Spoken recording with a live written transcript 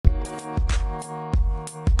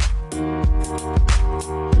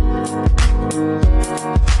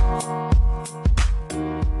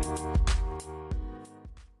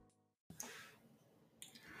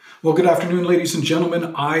Well, good afternoon, ladies and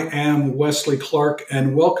gentlemen. I am Wesley Clark,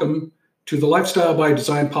 and welcome to the Lifestyle by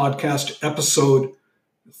Design podcast, episode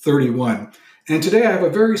 31. And today I have a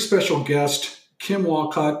very special guest, Kim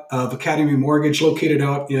Walcott of Academy Mortgage, located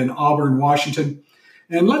out in Auburn, Washington.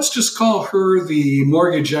 And let's just call her the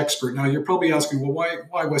mortgage expert. Now, you're probably asking, well,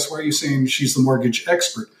 why, Wes? Why are you saying she's the mortgage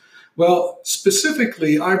expert? Well,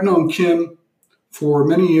 specifically, I've known Kim for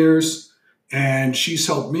many years, and she's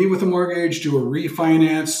helped me with a mortgage, do a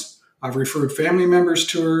refinance. I've referred family members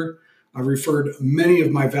to her. I've referred many of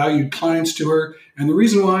my valued clients to her. And the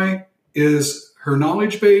reason why is her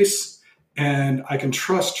knowledge base, and I can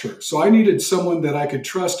trust her. So I needed someone that I could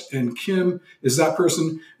trust, and Kim is that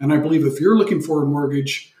person. And I believe if you're looking for a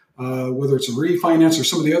mortgage, whether it's a refinance or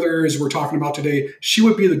some of the other areas we're talking about today, she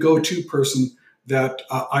would be the go-to person that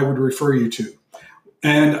I would refer you to.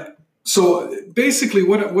 And so basically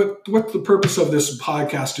what the purpose of this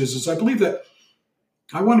podcast is I believe that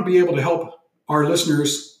I want to be able to help our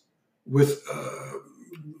listeners with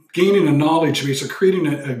gaining a knowledge base or creating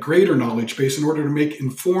a greater knowledge base in order to make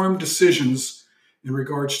informed decisions in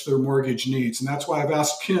regards to their mortgage needs. And that's why I've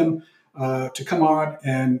asked Kim to come on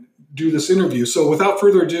and do this interview. So without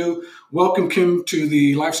further ado, welcome, Kim, to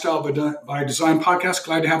the Lifestyle by Design podcast.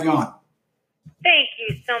 Glad to have you on. Thank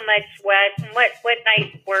you so much, Wes. And what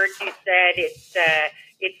nice words you said.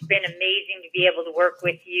 It's been amazing to be able to work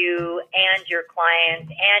with you and your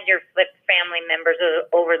clients and your family members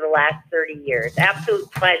over the last 30 years.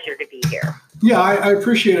 Absolute pleasure to be here. Yeah, I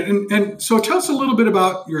appreciate it. And so tell us a little bit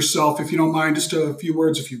about yourself, if you don't mind, just a few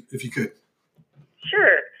words, if you could.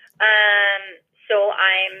 Sure. So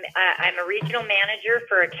I'm a regional manager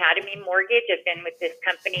for Academy Mortgage. I've been with this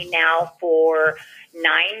company now for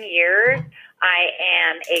 9 years. I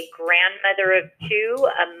am a grandmother of 2,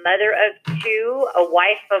 a mother of 2, a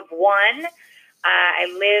wife of 1. I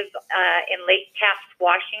live in Lake Tapps,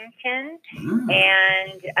 Washington,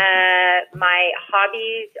 and my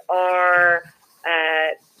hobbies are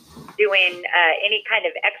doing any kind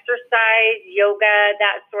of exercise, yoga,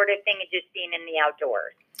 that sort of thing, and just being in the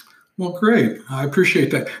outdoors. Well, great. I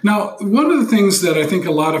appreciate that. Now, one of the things that I think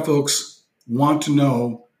a lot of folks want to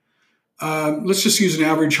know, let's just use an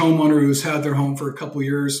average homeowner who's had their home for a couple of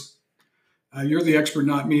years. You're the expert,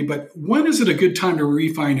 not me, but when is it a good time to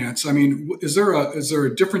refinance? I mean, is there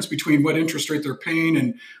a difference between what interest rate they're paying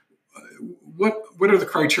and what are the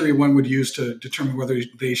criteria one would use to determine whether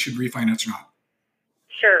they should refinance or not?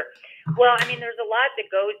 Sure. Well, I mean, there's a lot that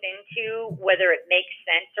goes into whether it makes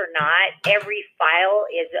sense or not. Every file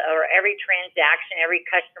or every transaction, every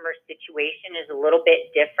customer situation is a little bit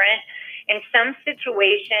different. In some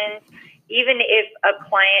situations, even if a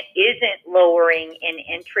client isn't lowering an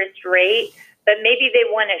interest rate, but maybe they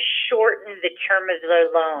want to shorten the term of their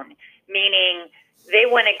loan, meaning they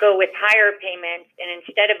want to go with higher payments, and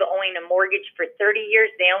instead of owing a mortgage for 30 years,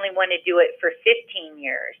 they only want to do it for 15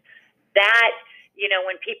 years. That,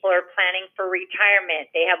 when people are planning for retirement,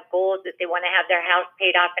 they have goals that they want to have their house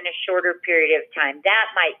paid off in a shorter period of time. That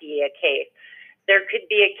might be a case. There could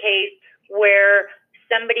be a case where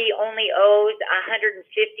somebody only owes $150,000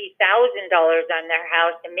 on their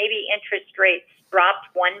house and maybe interest rates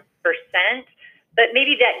dropped 1%, but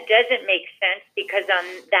maybe that doesn't make sense because on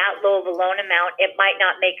that low of a loan amount, it might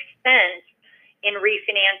not make sense in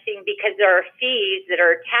refinancing because there are fees that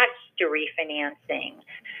are attached to refinancing.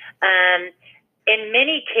 In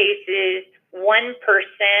many cases, 1%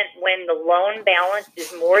 when the loan balance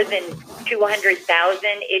is more than $200,000,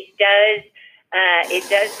 it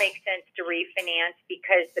does make sense to refinance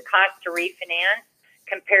because the cost to refinance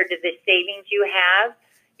compared to the savings you have,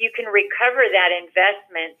 you can recover that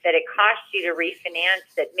investment that it cost you to refinance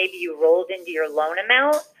that maybe you rolled into your loan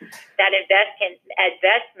amount. That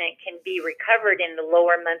investment can be recovered in the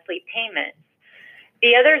lower monthly payments.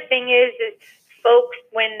 The other thing is folks,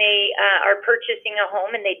 when they are purchasing a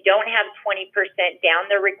home and they don't have 20% down,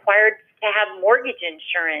 they're required to have mortgage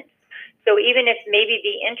insurance. So even if maybe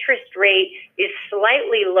the interest rate is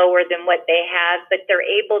slightly lower than what they have, but they're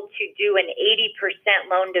able to do an 80%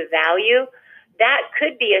 loan to value, that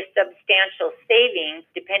could be a substantial savings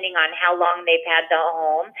depending on how long they've had the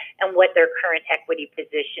home and what their current equity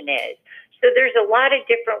position is. So there's a lot of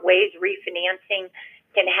different ways refinancing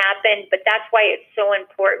can happen, but that's why it's so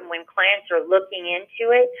important when clients are looking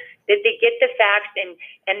into it that they get the facts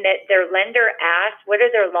and that their lender asks what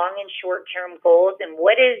are their long and short-term goals and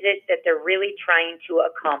what is it that they're really trying to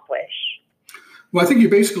accomplish. Well, I think you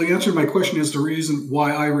basically answered my question as the reason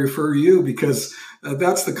why I refer you, because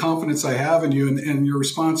that's the confidence I have in you, and your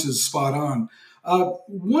response is spot on.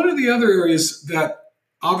 One of the other areas that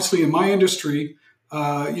obviously in my industry,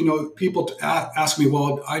 people ask me,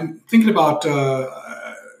 well, I'm thinking about,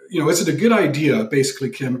 is it a good idea, basically,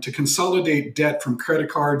 Kim, to consolidate debt from credit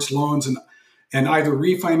cards, loans, and either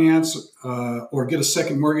refinance or get a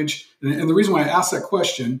second mortgage? And the reason why I ask that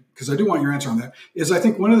question, because I do want your answer on that, is I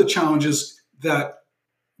think one of the challenges that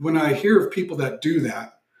when I hear of people that do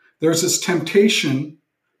that, there's this temptation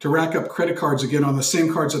to rack up credit cards again on the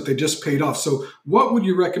same cards that they just paid off. So what would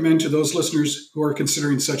you recommend to those listeners who are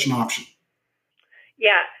considering such an option?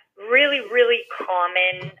 Yeah, really, really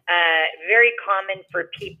common, very common for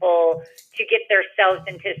people to get themselves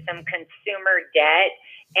into some consumer debt.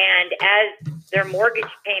 And as their mortgage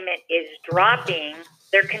payment is dropping,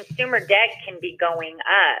 their consumer debt can be going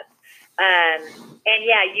up. And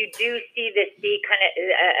yeah, you do see this be kind of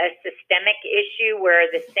a systemic issue where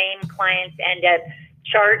the same clients end up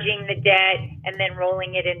charging the debt and then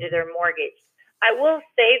rolling it into their mortgage. I will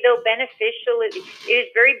say, though, it is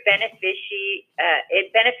very beneficial.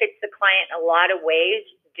 It benefits the client in a lot of ways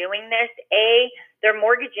doing this. Their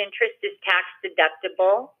mortgage interest is tax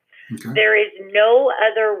deductible. Okay. There is no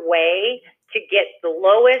other way to get the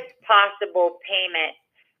lowest possible payment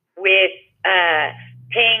with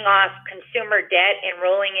paying off consumer debt and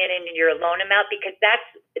rolling it into your loan amount, because that's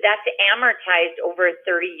amortized over a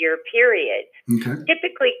 30-year period. Okay.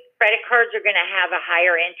 Typically, credit cards are going to have a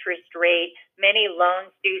higher interest rate. Many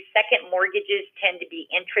loans do. Second mortgages tend to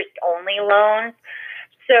be interest-only loans.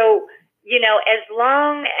 So, as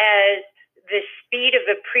long as the speed of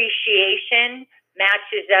appreciation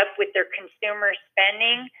matches up with their consumer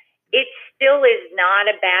spending, it still is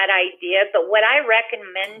not a bad idea. But what I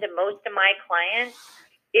recommend to most of my clients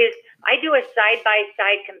is I do a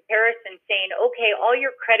side-by-side comparison saying, okay, all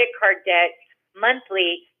your credit card debt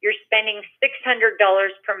monthly, you're spending $600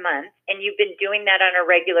 per month, and you've been doing that on a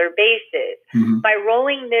regular basis. Mm-hmm. By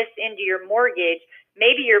rolling this into your mortgage,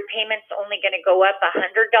 maybe your payment's only going to go up $100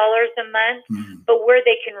 a month, mm-hmm. but where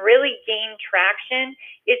they can really gain traction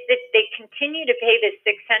is that they continue to pay the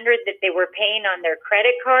 $600 that they were paying on their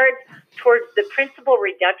credit cards towards the principal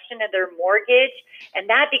reduction of their mortgage, and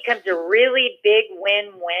that becomes a really big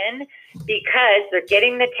win-win because they're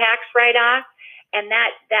getting the tax write-off, and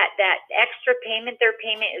that extra payment, their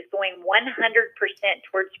payment is going 100%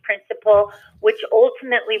 towards principal, which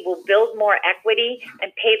ultimately will build more equity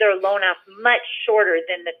and pay their loan off much shorter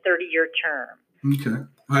than the 30-year term. Okay.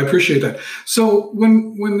 I appreciate that. So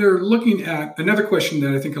when they're looking at another question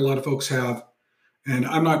that I think a lot of folks have, and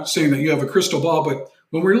I'm not saying that you have a crystal ball, but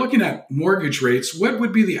when we're looking at mortgage rates, what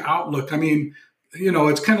would be the outlook? I mean,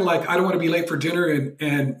 it's kind of like I don't want to be late for dinner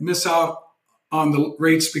and miss out on the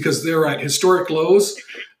rates because they're at historic lows.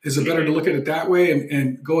 Is it better to look at it that way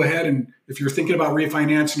and go ahead, and if you're thinking about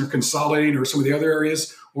refinancing or consolidating or some of the other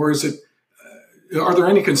areas, or is it, are there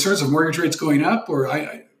any concerns of mortgage rates going up or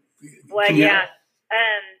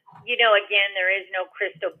again, there is no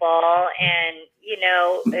crystal ball, and,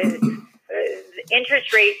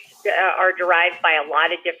 interest rates are derived by a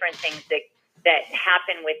lot of different things that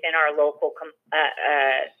happen within our local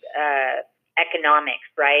economics,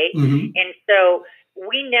 right? Mm-hmm. And so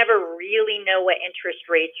we never really know what interest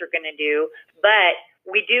rates are going to do, but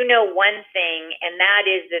we do know one thing, and that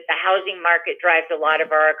is that the housing market drives a lot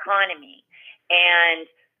of our economy. And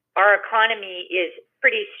our economy is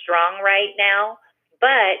pretty strong right now,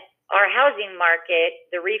 but our housing market,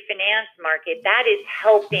 the refinance market, that is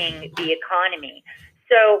helping the economy.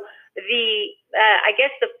 So I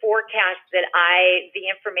guess the forecast the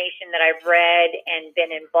information that I've read and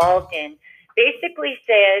been involved in basically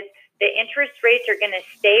says the interest rates are going to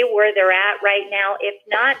stay where they're at right now, if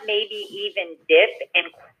not maybe even dip in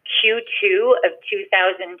Q2 of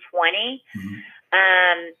 2020.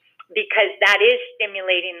 Mm-hmm. Because that is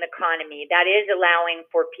stimulating the economy. That is allowing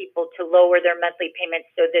for people to lower their monthly payments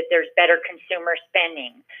so that there's better consumer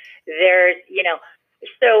spending.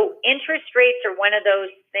 So interest rates are one of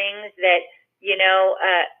those things that,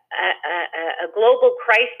 a global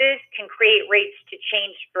crisis can create rates to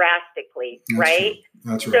change drastically, right?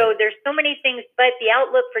 That's right. So there's so many things, but the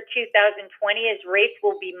outlook for 2020 is rates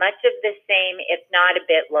will be much of the same, if not a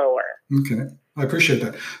bit lower. Okay. I appreciate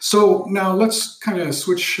that. So now let's kind of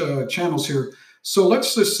switch channels here. So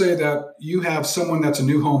let's just say that you have someone that's a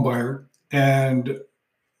new home buyer, and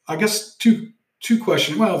I guess two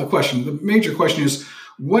questions. Well, the major question is,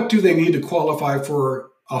 what do they need to qualify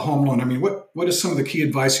for a home loan? I mean, what is some of the key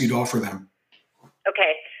advice you'd offer them?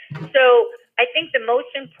 Okay. So I think the most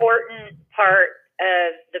important part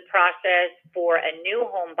of the process for a new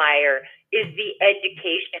home buyer is the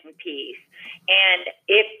education piece. And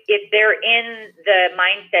if they're in the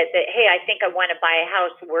mindset that, hey, I think I want to buy a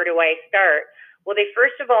house, where do I start? Well, they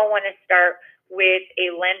first of all want to start with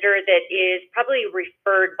a lender that is probably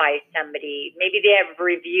referred by somebody. Maybe they have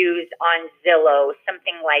reviews on Zillow,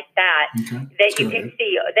 something like that, that you can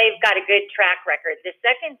see they've got a good track record. The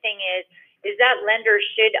second thing is that lender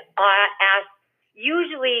should ask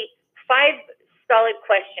usually 5 solid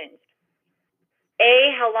questions.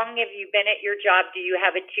 A, how long have you been at your job? Do you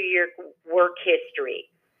have a 2-year work history?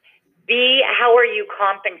 B, how are you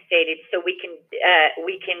compensated so we can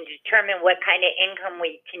determine what kind of income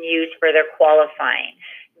we can use for their qualifying?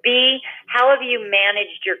 B, how have you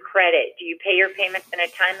managed your credit? Do you pay your payments in a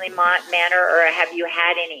timely manner, or have you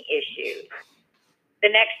had any issues? The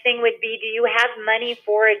next thing would be, do you have money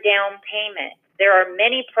for a down payment? There are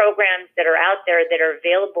many programs that are out there that are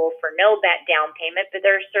available for no down payment, but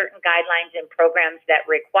there are certain guidelines and programs that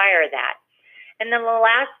require that. And then the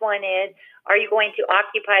last one is, are you going to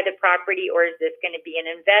occupy the property, or is this going to be an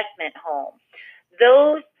investment home?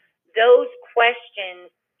 Those questions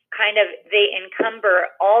they encumber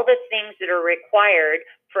all the things that are required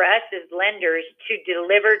for us as lenders to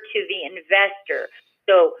deliver to the investor.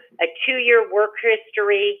 So a 2-year work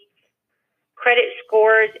history, credit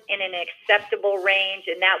scores in an acceptable range,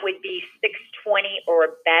 and that would be 620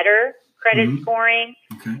 or better credit scoring,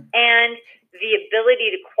 and the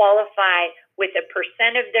ability to qualify with a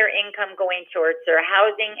percent of their income going towards their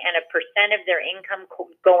housing and a percent of their income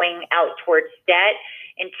going out towards debt.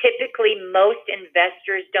 And typically, most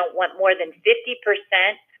investors don't want more than 50%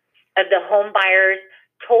 of the home buyer's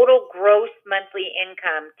total gross monthly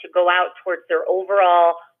income to go out towards their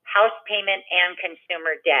overall house payment and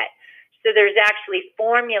consumer debt. So there's actually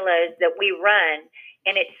formulas that we run,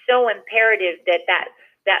 and it's so imperative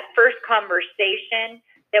that first conversation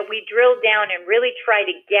that we drill down and really try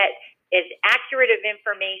to get as accurate of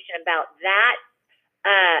information about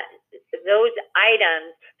those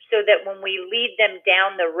items, so that when we lead them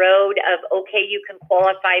down the road of, okay, you can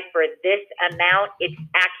qualify for this amount, it's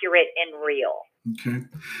accurate and real. Okay.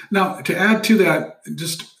 Now, to add to that,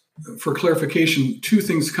 just for clarification, 2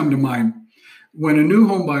 things come to mind. When a new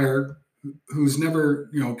home buyer who's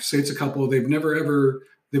never, say it's a couple,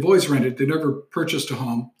 they've always rented, they never purchased a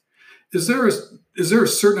home, is there a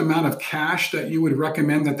certain amount of cash that you would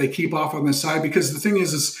recommend that they keep off on the side? Because the thing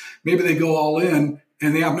is maybe they go all in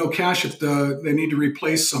and they have no cash if they need to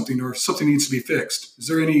replace something, or something needs to be fixed. Is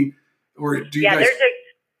there any, or do you guys?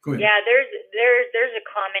 Go ahead. Yeah, there's a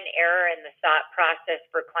common error in the thought process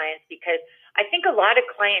for clients, because I think a lot of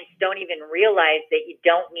clients don't even realize that you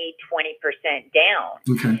don't need 20% down.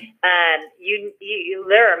 Okay.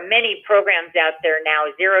 There are many programs out there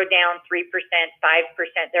now, 0 down, 3%, 5%.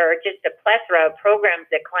 There are just a plethora of programs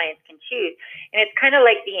that clients can choose. And it's kind of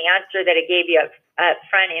like the answer that I gave you up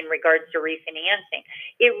front in regards to refinancing.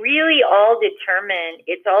 It really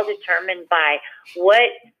it's all determined by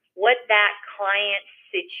what that client's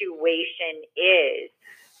situation is.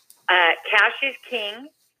 Cash is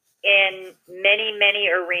king in many,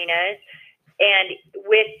 many arenas. And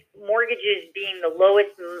with mortgages being the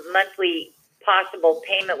lowest monthly possible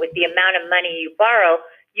payment with the amount of money you borrow,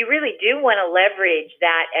 you really do want to leverage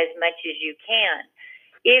that as much as you can.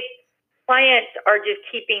 If clients are just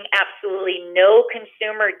keeping absolutely no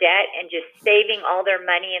consumer debt and just saving all their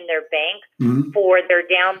money in their bank for their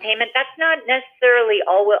down payment, that's not necessarily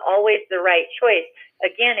always the right choice.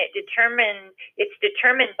 Again, it's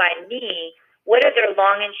determined by me. What are their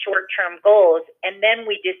long and short-term goals? And then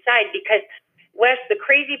we decide, because Wes, the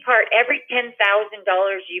crazy part, every $10,000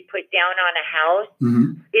 you put down on a house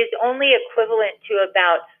is only equivalent to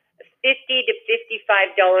about $50 to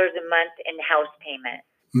 $55 a month in house payment.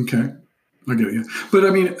 Okay. I get you. But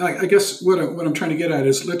I mean, I guess what I'm trying to get at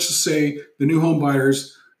is, let's just say the new home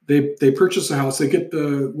buyers, they purchase a house, they get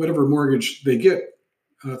the whatever mortgage they get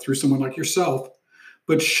through someone like yourself,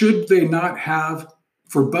 but should they not have,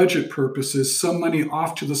 for budget purposes, some money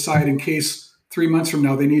off to the side in case 3 months from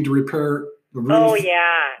now they need to repair the roof? Oh,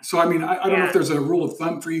 yeah. So, I mean, I don't know if there's a rule of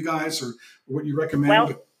thumb for you guys or what you recommend.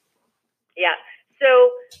 Well, yeah.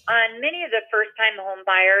 So on many of the first-time home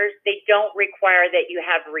buyers, they don't require that you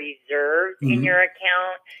have reserves in your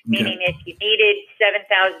account, meaning if you needed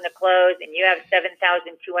 $7,000 to close and you have $7,200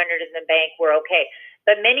 in the bank, we're okay.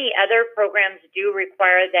 But many other programs do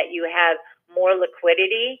require that you have more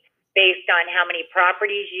liquidity based on how many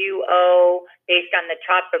properties you owe, based on the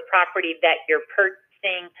type of property that you're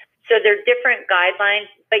purchasing. So there are different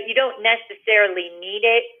guidelines, but you don't necessarily need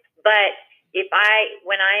it. But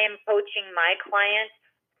when I am coaching my clients,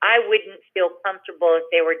 I wouldn't feel comfortable if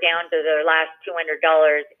they were down to their last $200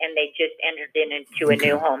 and they just entered into a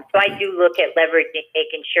new home. So I do look at leveraging,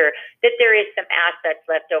 making sure that there is some assets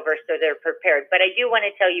left over so they're prepared. But I do want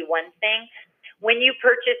to tell you one thing. When you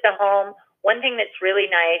purchase a home, one thing that's really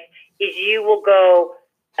nice is you will go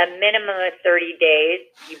a minimum of 30 days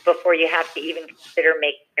before you have to even consider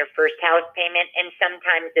making your first house payment, and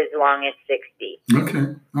sometimes as long as 60.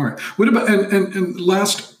 Okay. All right. What about, and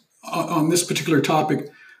last on this particular topic,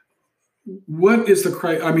 what is the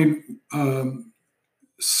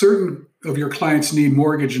certain of your clients need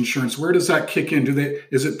mortgage insurance. Where does that kick in?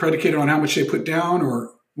 Is it predicated on how much they put down,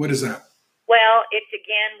 or what is that? Well, it's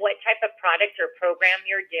again what type of product or program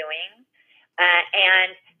you're doing,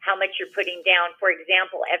 and how much you're putting down. For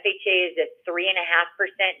example, FHA is a 3.5%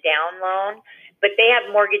 down loan, but they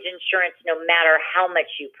have mortgage insurance no matter how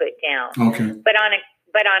much you put down. Okay. But on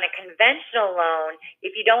a conventional loan,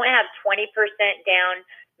 if you don't have 20% down,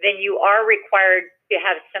 then you are required to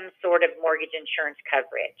have some sort of mortgage insurance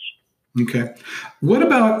coverage. Okay. What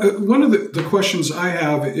about one of the questions I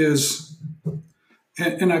have is,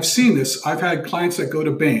 and I've seen this, I've had clients that go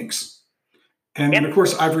to banks, and, Yep. and of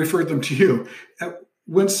course I've referred them to you.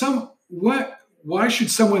 Why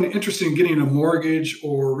should someone interested in getting a mortgage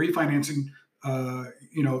or refinancing,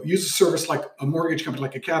 use a service like a mortgage company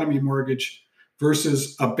like Academy Mortgage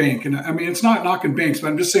versus a bank? And I mean, it's not knocking banks, but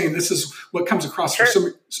I'm just saying this is what comes across Sure. for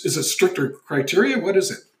some. Is it stricter criteria? What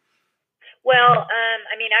is it? Well,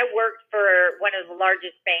 I worked for one of the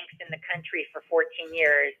largest banks in the country for 14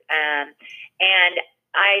 years. And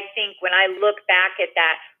I think when I look back at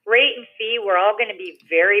that, rate and fee, we're all going to be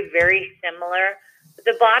very, very similar.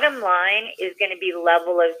 The bottom line is going to be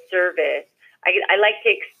level of service. I like to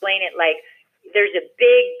explain it like there's a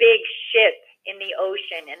big, big ship in the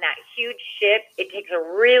ocean, and that huge ship, it takes a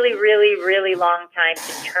really, really, really long time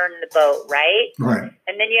to turn the boat, right? Right.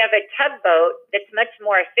 And then you have a tugboat that's much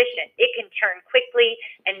more efficient. It can turn quickly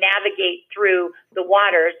and navigate through the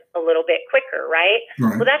waters a little bit quicker, right?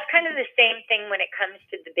 Right. Well, that's kind of the same thing when it comes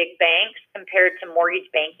to the big banks compared to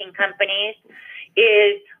mortgage banking companies.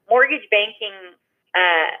 Is mortgage banking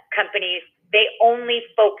companies, our only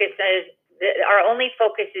focus is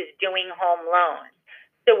doing home loans.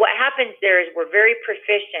 So what happens there is we're very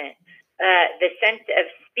proficient. The sense of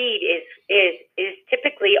speed is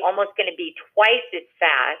typically almost going to be twice as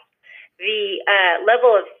fast. The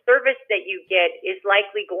level of service that you get is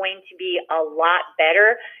likely going to be a lot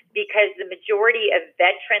better because the majority of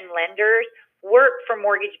veteran lenders work for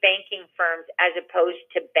mortgage banking firms as opposed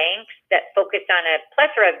to banks that focus on a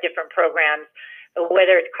plethora of different programs,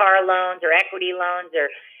 whether it's car loans or equity loans.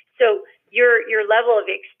 So your level of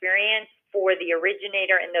experience for the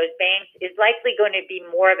originator in those banks is likely going to be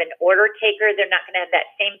more of an order taker. They're not going to have that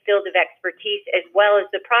same field of expertise, as well as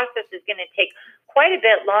the process is going to take quite a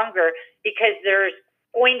bit longer because there's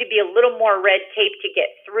going to be a little more red tape to get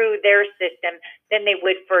through their system than they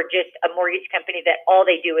would for just a mortgage company that all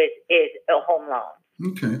they do is a home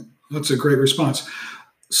loan. Okay, that's a great response.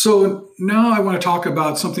 So now I want to talk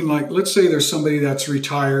about something like, let's say there's somebody that's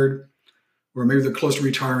retired, or maybe they're close to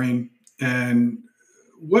retiring, and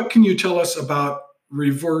what can you tell us about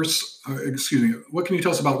reverse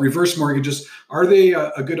mortgages? Are they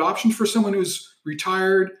a good option for someone who's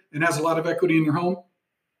retired and has a lot of equity in their home?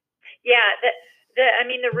 Yeah,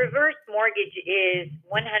 the reverse mortgage is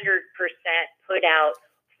 100% put out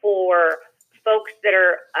for folks that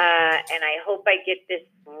are, and I hope I get this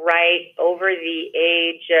right, over the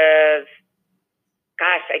age of,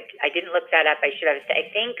 gosh, I didn't look that up. I should have.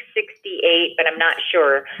 I think 68, but I'm not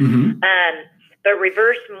sure. Mm-hmm. But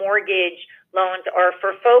reverse mortgage loans are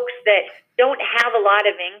for folks that don't have a lot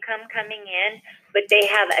of income coming in, but they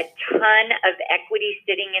have a ton of equity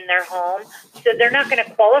sitting in their home. So they're not going to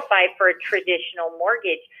qualify for a traditional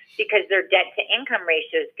mortgage because their debt to income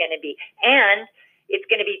ratio is going to be, and it's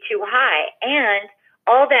going to be too high. And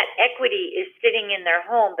all that equity is sitting in their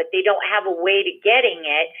home, but they don't have a way to getting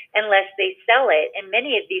it unless they sell it. And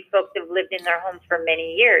many of these folks have lived in their homes for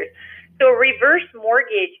many years. So a reverse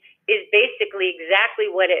mortgage is basically exactly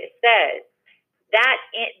what it says. That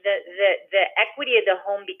the equity of the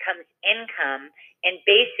home becomes income and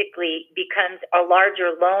basically becomes a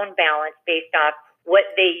larger loan balance based off what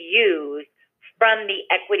they use from the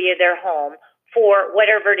equity of their home for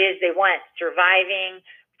whatever it is they want, surviving,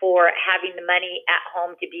 for having the money at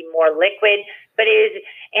home to be more liquid. But it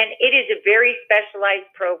is a very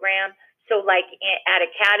specialized program. So like at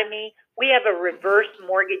Academy, we have a reverse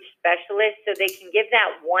mortgage specialist so they can give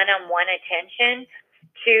that one-on-one attention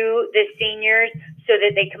to the seniors so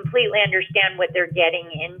that they completely understand what they're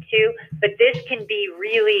getting into. But this can be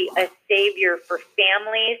really a savior for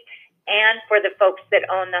families and for the folks that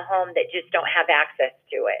own the home that just don't have access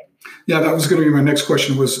to it. Yeah, that was going to be my next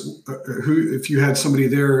question was if you had somebody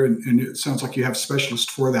there, and it sounds like you have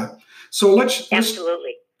specialists for that. So let's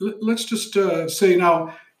Absolutely. Let's just say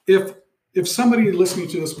now, if if somebody listening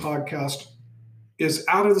to this podcast is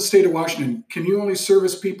out of the state of Washington, can you only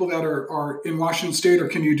service people that are in Washington State, or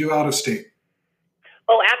can you do out of state?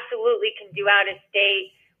 Oh, absolutely can do out of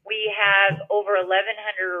state. We have over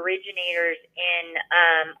 1,100 originators in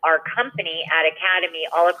our company at Academy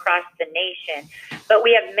all across the nation. But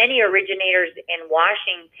we have many originators in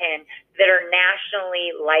Washington that are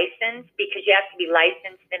nationally licensed, because you have to be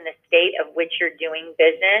licensed in the state of which you're doing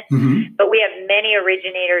business. Mm-hmm. But we have many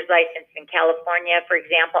originators licensed in California. For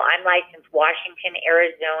example, I'm licensed Washington,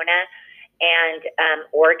 Arizona, and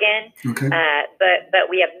Oregon. Okay. But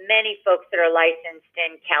we have many folks that are licensed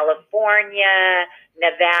in California,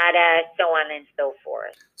 Nevada, so on and so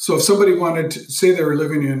forth. So if somebody wanted to say they were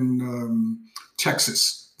living in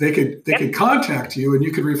Texas, they could contact you, and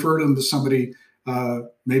you could refer them to somebody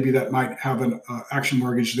maybe that might have an action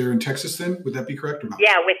mortgage there in Texas. Then would that be correct or not?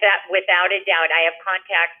 Yeah, without a doubt. I have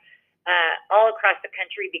contacts all across the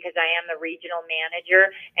country because I am the regional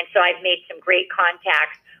manager, and so I've made some great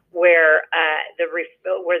contacts where the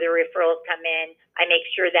referrals come in. I make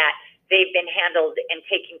sure that they've been handled and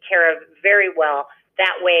taken care of very well.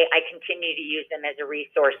 That way I continue to use them as a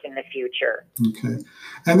resource in the future. Okay.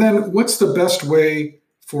 And then what's the best way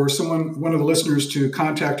for one of the listeners to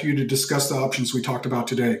contact you to discuss the options we talked about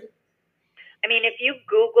today? I mean, if you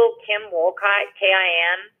Google Kim Wolcott,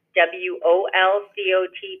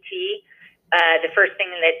 KIMWOLCOTT, the first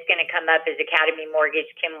thing that's going to come up is Academy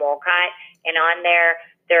Mortgage Kim Wolcott. And on there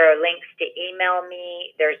are links to email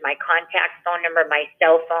me. There's my contact phone number. My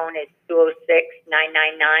cell phone is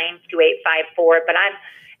 206-999-2854. But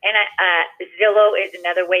Zillow is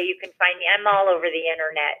another way you can find me. I'm all over the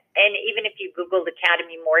internet. And even if you Googled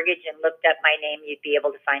Academy Mortgage and looked up my name, you'd be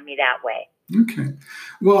able to find me that way. Okay.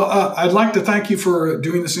 Well, I'd like to thank you for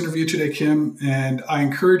doing this interview today, Kim. And I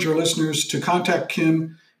encourage our listeners to contact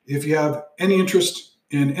Kim if you have any interest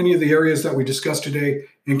in any of the areas that we discussed today.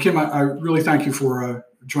 And Kim, I really thank you for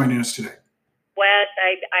joining us today. Wes,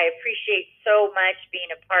 I appreciate so much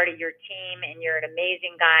being a part of your team, and you're an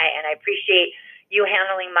amazing guy, and I appreciate you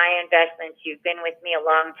handling my investments. You've been with me a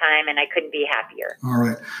long time, and I couldn't be happier. All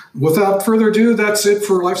right. Without further ado, that's it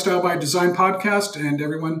for Lifestyle by Design podcast, and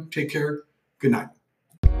everyone take care. Good night.